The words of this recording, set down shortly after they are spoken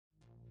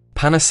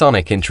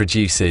Panasonic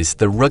introduces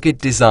the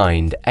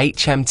rugged-designed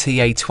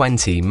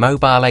HM-TA20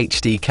 mobile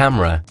HD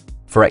camera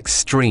for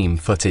extreme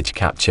footage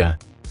capture.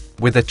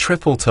 With a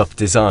triple-top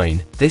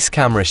design, this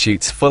camera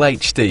shoots full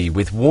HD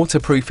with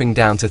waterproofing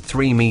down to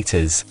 3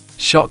 meters,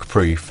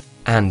 shockproof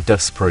and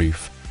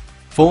dustproof.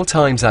 4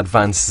 times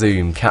advanced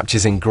zoom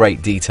captures in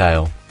great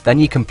detail. Then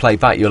you can play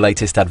back your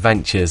latest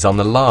adventures on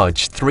the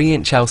large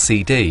 3-inch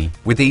LCD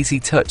with easy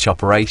touch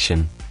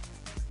operation.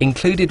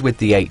 Included with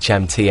the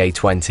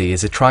HM-TA20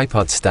 is a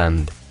tripod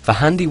stand for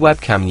handy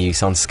webcam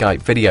use on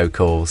Skype video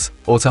calls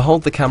or to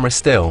hold the camera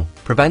still,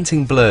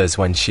 preventing blurs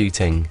when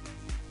shooting.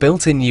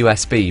 Built-in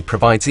USB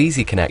provides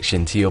easy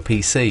connection to your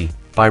PC.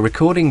 By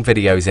recording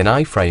videos in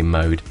iframe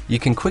mode, you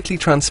can quickly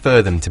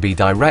transfer them to be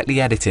directly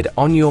edited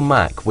on your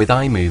Mac with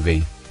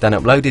iMovie, then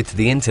uploaded to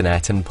the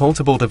internet and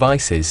portable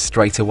devices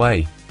straight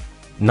away.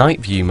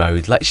 Night view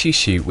mode lets you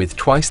shoot with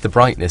twice the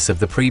brightness of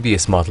the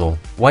previous model.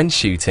 When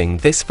shooting,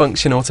 this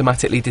function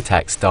automatically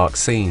detects dark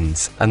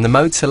scenes, and the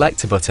mode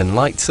selector button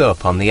lights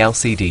up on the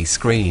LCD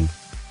screen.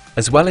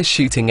 As well as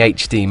shooting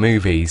HD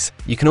movies,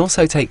 you can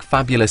also take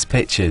fabulous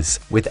pictures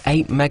with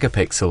 8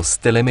 megapixel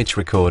still image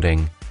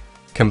recording.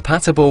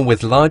 Compatible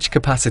with large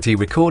capacity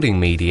recording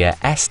media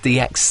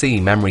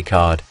SDXC memory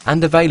card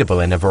and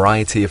available in a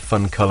variety of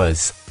fun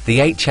colors, the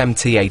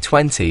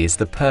HM-TA20 is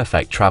the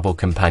perfect travel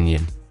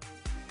companion.